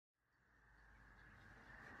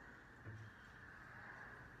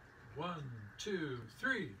1, 2,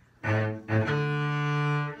 3.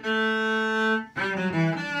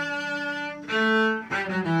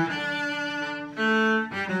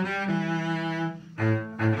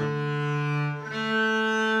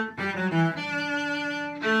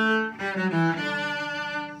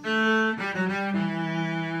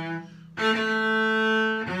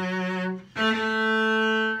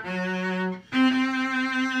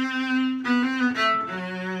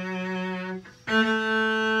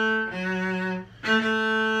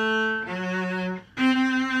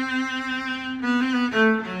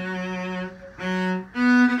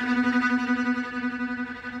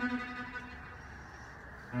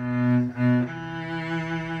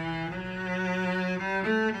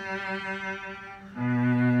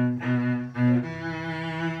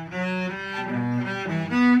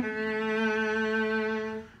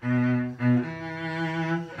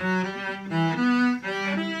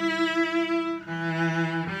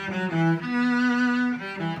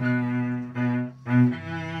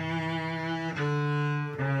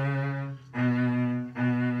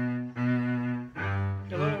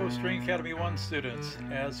 Hello, String Academy 1 students.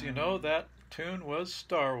 As you know, that tune was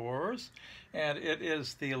Star Wars, and it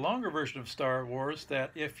is the longer version of Star Wars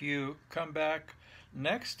that if you come back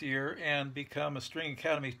next year and become a String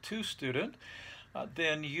Academy 2 student,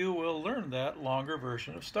 then you will learn that longer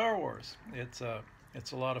version of Star Wars. It's a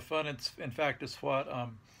lot of fun. In fact, it's what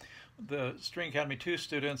the String Academy 2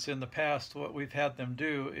 students in the past, what we've had them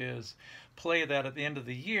do is play that at the end of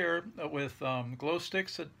the year with glow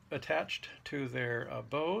sticks attached to their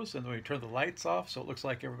bows, and then we turn the lights off so it looks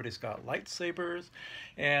like everybody's got lightsabers,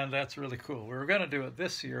 and that's really cool. We were going to do it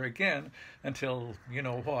this year again until you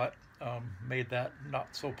know what made that not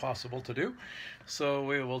so possible to do, so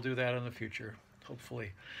we will do that in the future,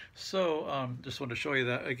 hopefully. So just wanted to show you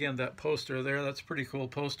that again, that poster there. That's a pretty cool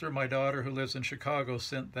poster. My daughter, who lives in Chicago,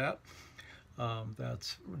 sent that.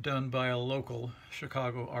 That's done by a local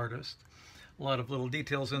Chicago artist. A lot of little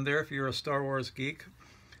details in there if you're a Star Wars geek.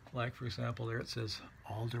 Like, for example, there it says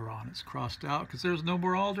Alderaan. It's crossed out because there's no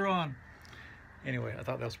more Alderaan. Anyway, I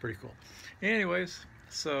thought that was pretty cool. Anyways,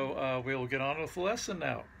 so we'll get on with the lesson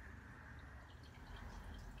now.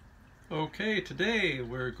 Okay, today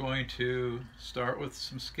we're going to start with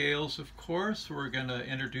some scales, of course. We're going to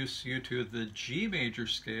introduce you to the G major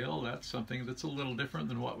scale. That's something that's a little different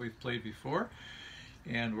than what we've played before.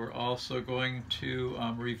 And we're also going to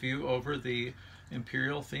review over the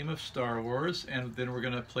Imperial theme of Star Wars, and then we're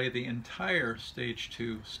going to play the entire Stage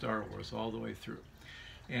 2 Star Wars all the way through.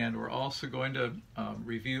 And we're also going to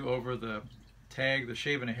review over the tag, the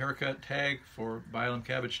shave and a haircut tag for Bile and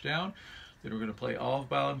Cabbage Down. Then we're going to play all of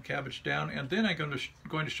Bile and Cabbage Down, and then I'm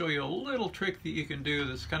going to show you a little trick that you can do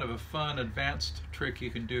that's kind of a fun, advanced trick you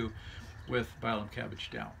can do with Bile and Cabbage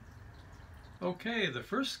Down. Okay, the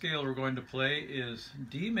first scale we're going to play is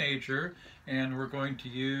D major, and we're going to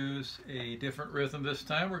use a different rhythm this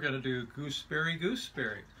time. We're going to do Gooseberry,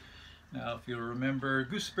 Gooseberry. Now, if you'll remember,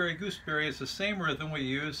 Gooseberry, Gooseberry is the same rhythm we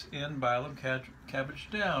use in Bile and Cabbage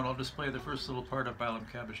Down. I'll just play the first little part of Bile and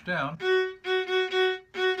Cabbage Down.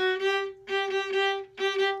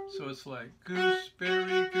 So it's like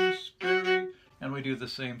Gooseberry, Gooseberry, and we do the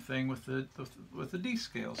same thing with the D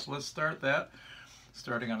scale. So let's start that,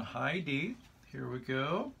 starting on high D. Here we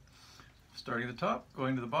go. Starting at the top,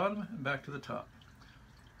 going to the bottom, and back to the top.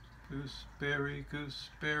 Gooseberry,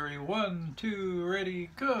 Gooseberry, 1, 2, ready,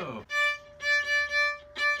 go!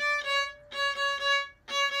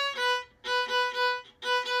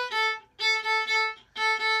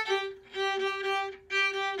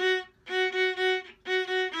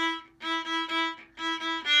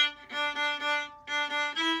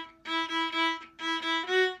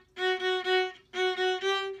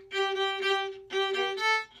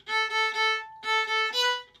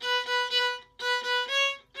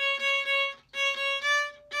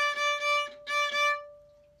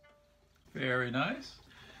 Very nice.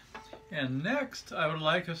 And next, I would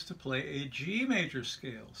like us to play a G major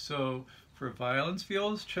scale. So for violins,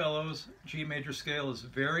 violas, cellos, G major scale is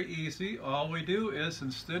very easy. All we do is,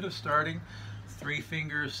 instead of starting 3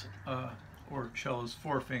 fingers, or cellos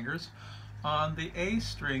 4 fingers, on the A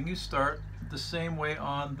string, you start the same way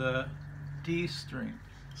on the D string.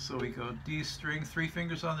 So we go D string, 3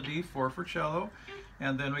 fingers on the D, 4 for cello,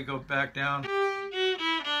 and then we go back down to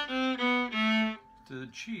the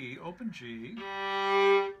G, open G,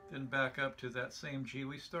 then back up to that same G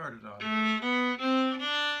we started on.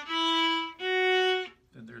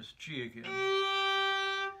 Then there's G again.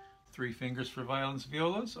 3 fingers for violins,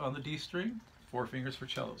 violas on the D string, 4 fingers for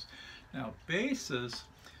cellos. Now basses,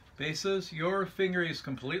 Basses, your fingering is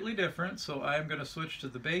completely different, so I'm going to switch to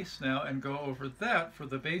the bass now and go over that for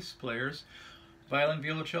the bass players. Violin,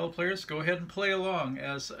 violoncello players, go ahead and play along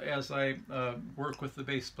as I work with the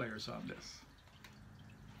bass players on this.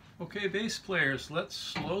 Okay, bass players, let's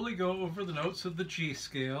slowly go over the notes of the G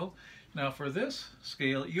scale. Now for this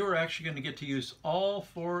scale, you're actually going to get to use all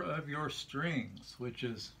 4 of your strings, which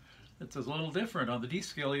is, it's a little different. On the D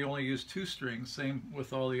scale, you only use 2 strings, same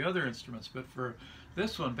with all the other instruments, but for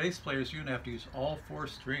this one, bass players, you're going to have to use all 4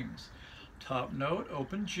 strings. Top note,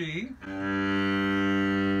 open G.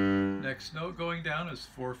 Next note going down is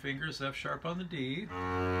 4 fingers F sharp on the D.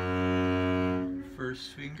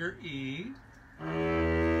 First finger E.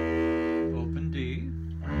 Open D.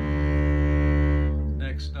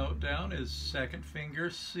 Next note down is second finger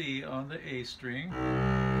C on the A string.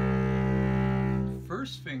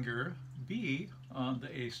 First finger B on the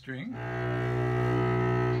A string.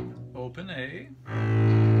 Open A.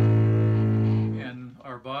 And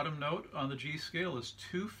our bottom note on the G scale is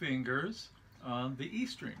 2 fingers on the E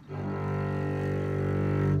string.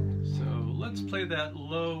 So let's play that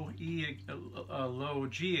low low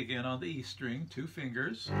G again on the E string, 2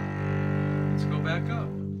 fingers. Let's go back up.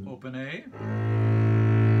 Open A,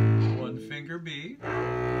 1 finger B,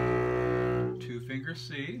 2 finger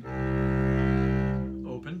C,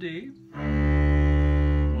 open D,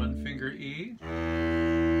 1 finger E,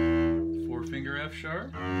 4 finger F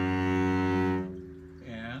sharp,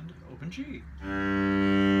 and open G.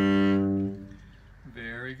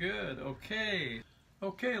 Very good. Okay.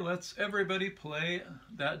 Okay, let's everybody play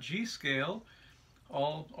that G scale.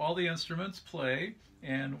 All the instruments play,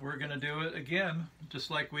 and we're going to do it again, just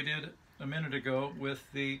like we did a minute ago with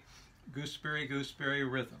the gooseberry, gooseberry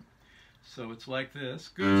rhythm. So it's like this: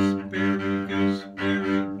 gooseberry,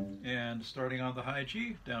 gooseberry, and starting on the high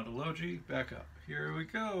G, down to low G, back up. Here we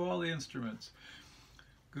go, all the instruments.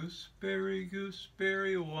 Gooseberry,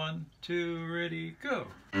 gooseberry, 1, 2, ready, go.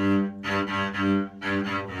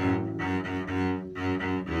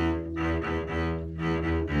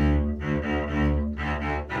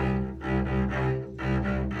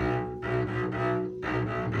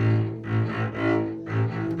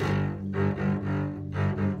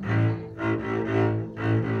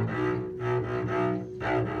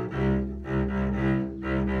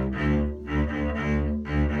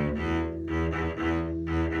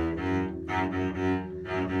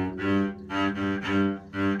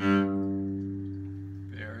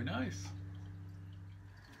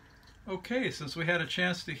 Okay, since we had a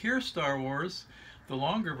chance to hear Star Wars, the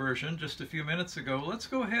longer version, just a few minutes ago, let's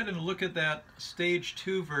go ahead and look at that Stage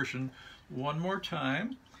 2 version one more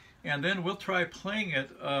time, and then we'll try playing it,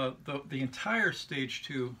 the entire Stage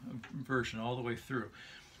 2 version all the way through.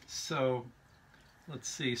 So let's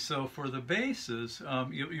see, so for the basses,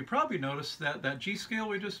 you probably noticed that that G scale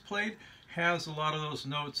we just played has a lot of those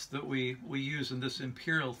notes that we use in this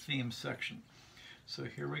Imperial theme section. So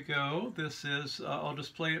here we go. This is, I'll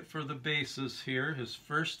just play it for the basses here. His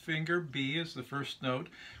first finger, B, is the first note.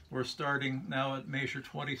 We're starting now at measure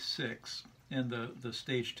 26 in the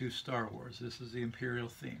Stage 2 Star Wars. This is the Imperial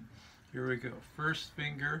theme. Here we go. First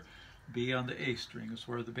finger, B on the A string is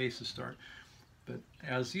where the basses start. But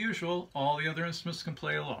as usual, all the other instruments can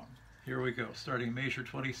play along. Here we go, starting measure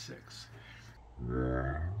 26. 1, 2,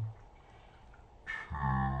 ready.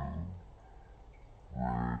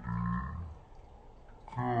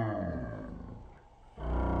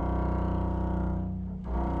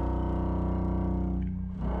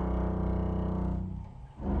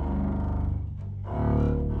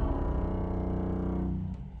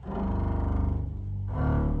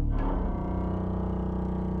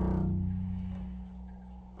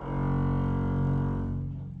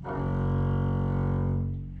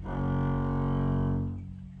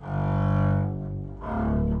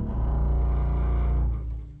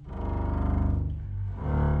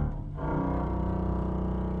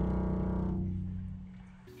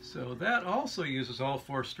 So that also uses all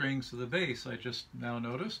 4 strings of the bass, I just now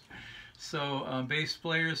noticed. So bass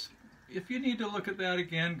players, if you need to look at that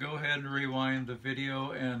again, go ahead and rewind the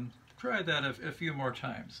video and try that a few more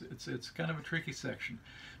times. It's kind of a tricky section,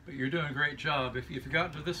 but you're doing a great job. If you've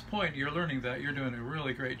gotten to this point, you're learning that, you're doing a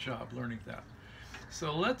really great job learning that.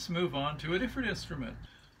 So let's move on to a different instrument.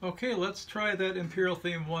 Okay, let's try that Imperial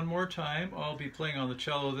theme one more time. I'll be playing on the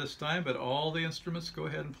cello this time, but all the instruments, go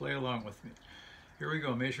ahead and play along with me. Here we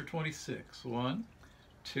go, measure 26. 1,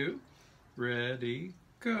 2, ready,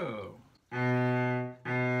 go.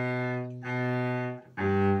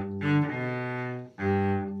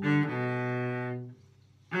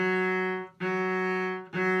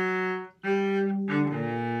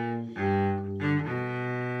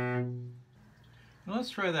 Now let's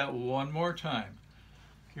let's try that one more time.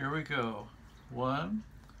 Here we go. 1,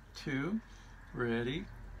 2, ready,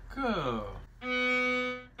 go.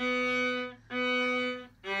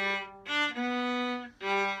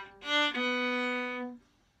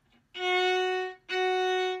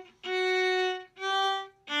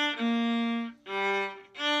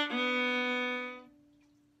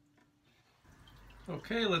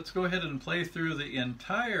 Okay, let's go ahead and play through the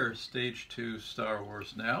entire Stage 2 Star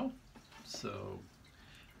Wars now. So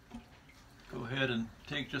go ahead and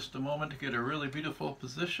take just a moment to get a really beautiful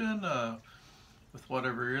position with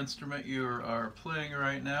whatever instrument you are playing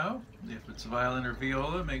right now. If it's violin or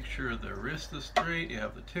viola, make sure the wrist is straight, you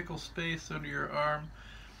have the tickle space under your arm,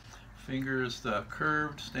 fingers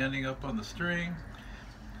curved, standing up on the string,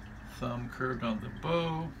 thumb curved on the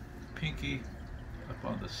bow, pinky up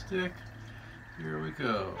on the stick. Here we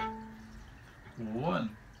go.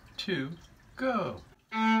 1, 2, go.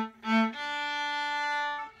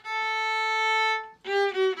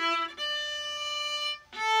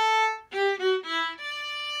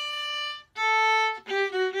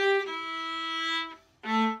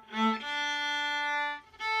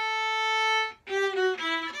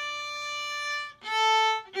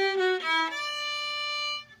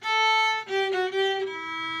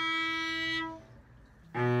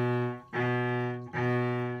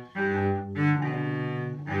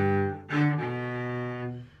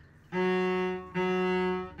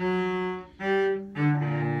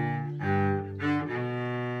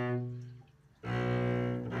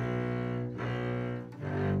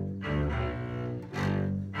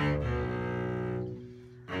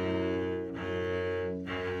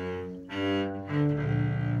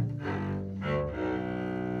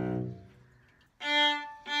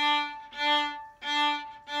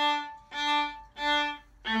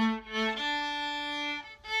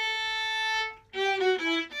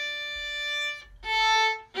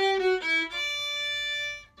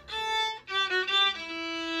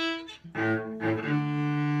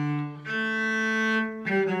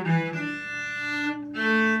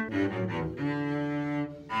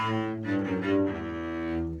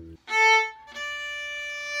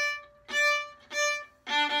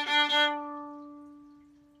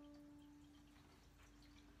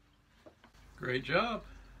 Great job.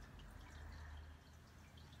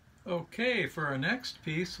 Okay, for our next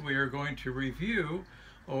piece we are going to review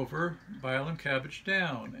over Bile and Cabbage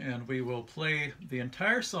Down, and we will play the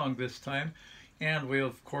entire song this time, and we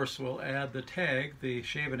of course will add the tag, the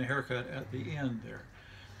shave and a haircut, at the end there.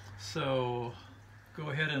 So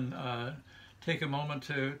go ahead and take a moment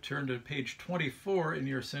to turn to page 24 in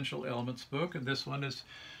your Essential Elements book, and this one is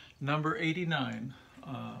number 89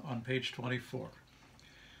 on page 24.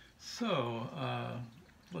 So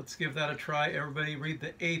let's give that a try. Everybody read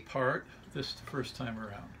the A part this first time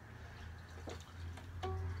around.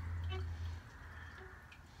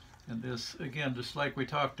 And this, again, just like we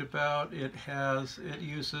talked about, it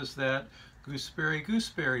uses that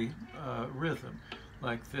gooseberry rhythm,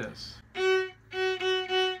 like this.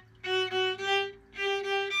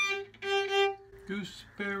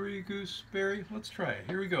 Gooseberry, gooseberry. Let's try it.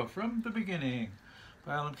 Here we go. From the beginning.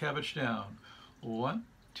 Bile and Cabbage Down. 1,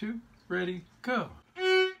 2, ready, go.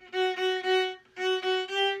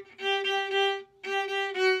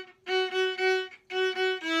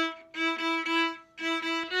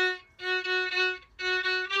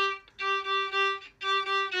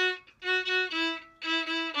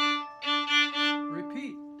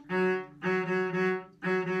 Repeat.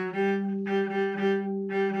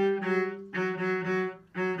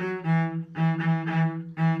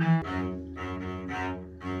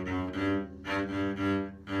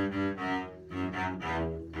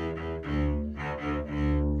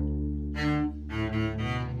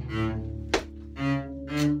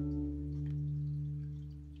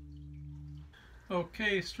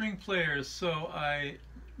 Okay, string players, so I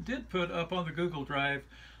did put up on the Google Drive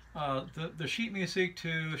the sheet music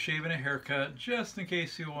to Shave and a Haircut, just in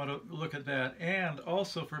case you want to look at that. And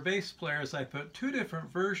also for bass players, I put two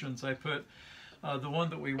different versions. I put the one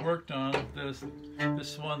that we worked on, this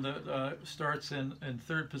one that starts in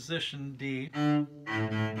third position, D.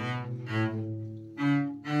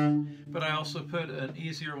 But I also put an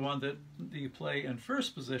easier one that you play in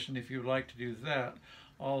first position if you'd like to do that.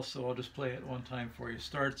 Also, I'll just play it one time for you.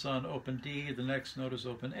 Starts on open D, the next note is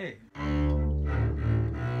open A.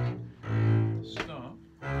 Stop.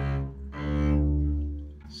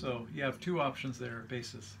 So you have two options there,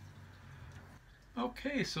 basses.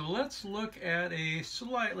 Okay, so let's look at a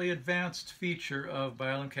slightly advanced feature of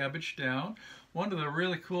Bile and Cabbage Down. One of the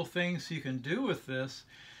really cool things you can do with this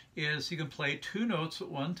is you can play two notes at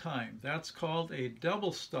one time. That's called a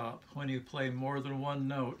double stop when you play more than one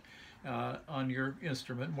note on your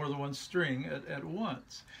instrument, more than one string at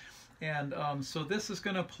once. And so this is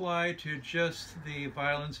going to apply to just the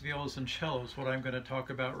violins, violas, and cellos, what I'm going to talk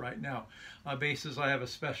about right now. Basses, I have a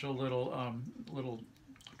special little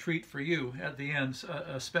treat for you at the end,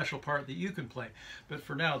 a special part that you can play. But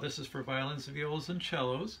for now, this is for violins, violas, and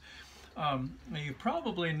cellos. You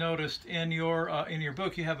probably noticed in your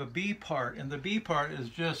book you have a B part, and the B part is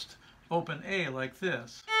just open A like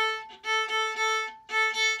this.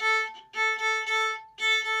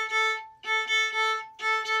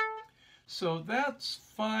 So that's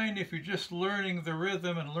fine if you're just learning the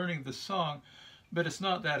rhythm and learning the song, but it's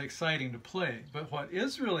not that exciting to play. But what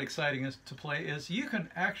is really exciting to play is you can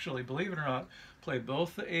actually, believe it or not, play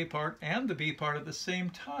both the A part and the B part at the same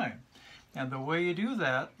time. And the way you do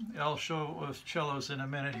that, I'll show with cellos in a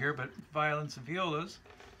minute here, but violins and violas,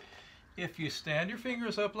 if you stand your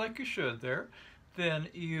fingers up like you should there, then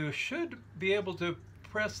you should be able to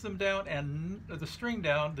press them down and the string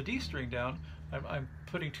down, the D string down. I'm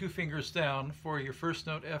putting two fingers down for your first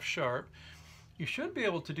note F sharp. You should be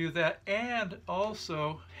able to do that and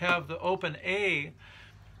also have the open A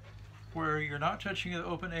where you're not touching the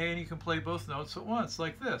open A and you can play both notes at once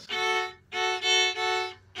like this.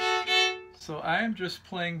 So I'm just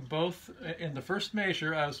playing both. In the first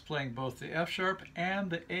measure I was playing both the F sharp and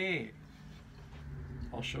the A.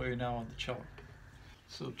 I'll show you now on the cello.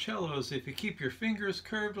 So cellos, if you keep your fingers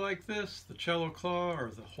curved like this, the cello claw, or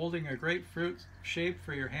the holding a grapefruit shape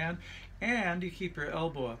for your hand, and you keep your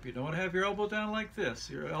elbow up. You don't want to have your elbow down like this.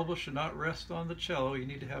 Your elbow should not rest on the cello. You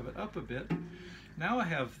need to have it up a bit. Now I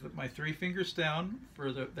have my three fingers down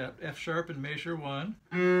for that F sharp in measure 1.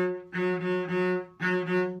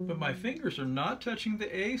 But my fingers are not touching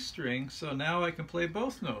the A string, so now I can play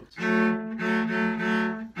both notes.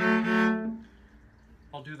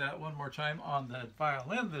 I'll do that one more time on the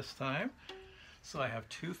violin this time. So I have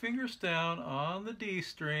two fingers down on the D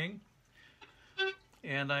string,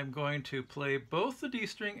 and I'm going to play both the D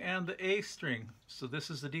string and the A string. So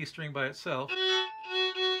this is the D string by itself.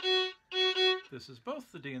 This is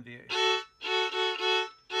both the D and the A.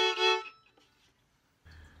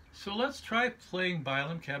 So let's try playing Bile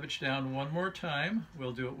and Cabbage Down one more time.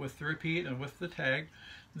 We'll do it with the repeat and with the tag.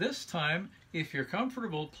 This time, if you're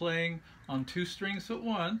comfortable playing on two strings at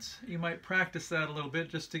once, you might practice that a little bit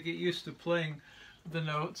just to get used to playing the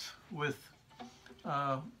notes with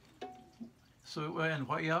all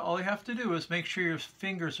you have to do is make sure your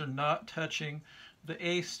fingers are not touching the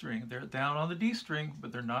A string. They're down on the D string,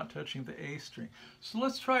 but they're not touching the A string. So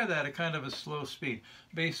let's try that at kind of a slow speed.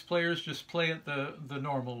 Bass players just play it the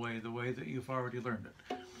normal way, the way that you've already learned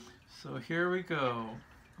it. So here we go.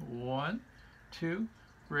 1, 2,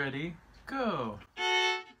 ready, go.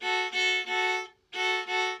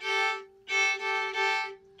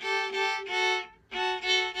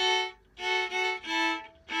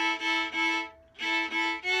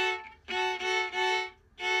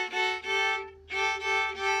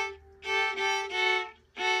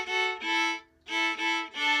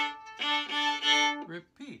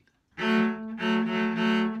 Repeat.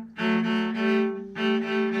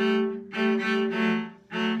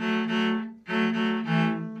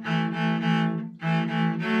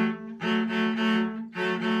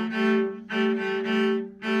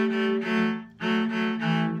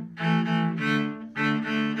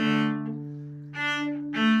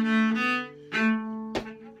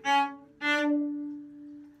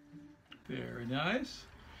 Very nice.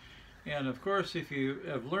 And of course, if you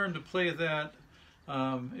have learned to play that,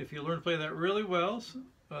 if you learn to play that really well,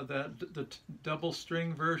 the double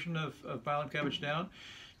string version of Bile and Cabbage Down,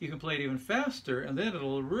 you can play it even faster, and then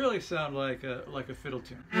it'll really sound like a fiddle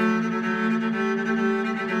tune.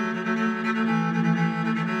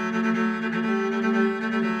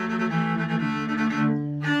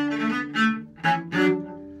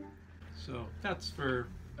 So that's for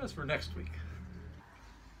next week.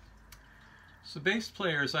 So bass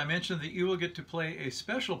players, I mentioned that you will get to play a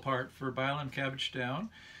special part for Bile and Cabbage Down,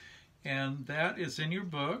 and that is in your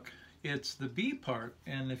book. It's the B part,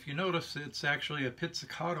 and if you notice, it's actually a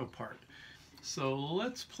pizzicato part. So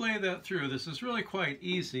let's play that through. This is really quite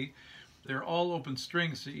easy. They're all open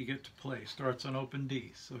strings that you get to play. Starts on open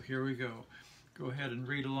D. So here we go. Go ahead and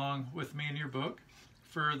read along with me in your book.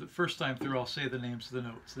 For the first time through, I'll say the names of the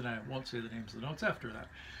notes, then I won't say the names of the notes after that.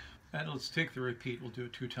 And let's take the repeat. We'll do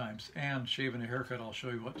it 2 times. And shaving a haircut, I'll show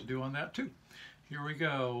you what to do on that too. Here we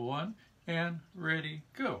go. 1, and ready,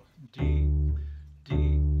 go. D,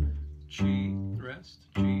 D, G, rest,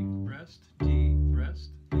 G, rest, D,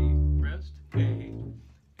 rest, D, rest, A,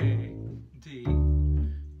 D, D,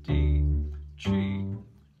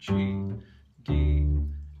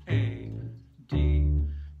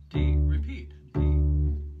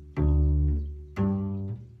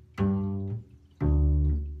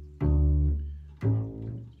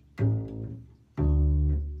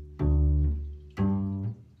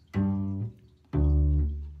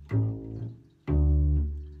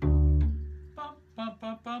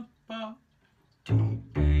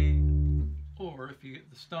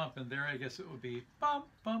 stomp in there, I guess it would be bum,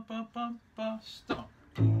 bum, bum, bum, bum, stomp.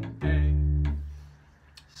 A.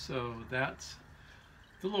 So that's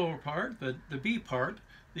the lower part, the B part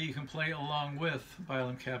that you can play along with Bile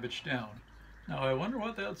and Cabbage Down. Now I wonder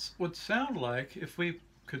what that would sound like if we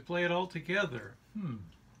could play it all together.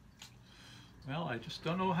 Well, I just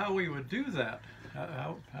don't know how we would do that.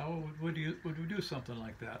 How would we do something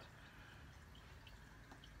like that?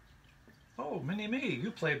 Oh, Mini-Me,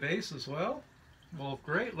 you play bass as well? Well,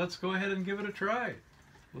 great. Let's go ahead and give it a try.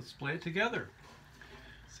 Let's play it together.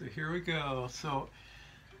 So here we go. So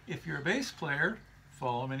if you're a bass player,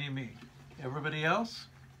 follow Mini-Me. Everybody else,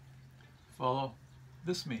 follow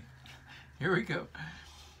this me. Here we go.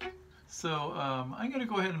 So I'm going to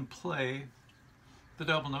go ahead and play the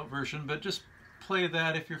double note version, but just play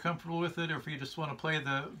that if you're comfortable with it, or if you just want to play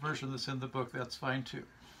the version that's in the book, that's fine too.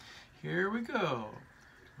 Here we go.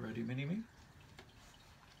 Ready, Mini-Me?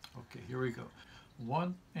 Okay, here we go.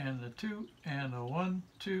 1 and a 2 and a 1,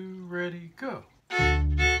 2, ready, go.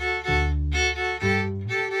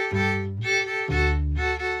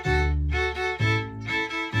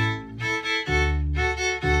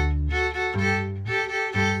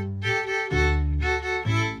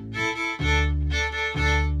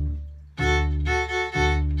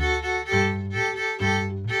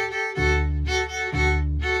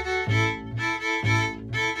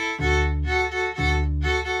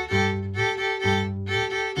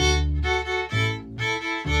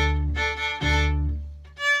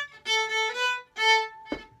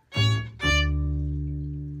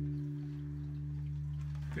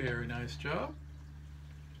 Very nice job.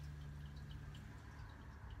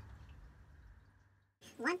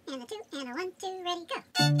 1 and a 2 and a 1, 2, ready,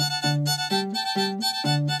 go.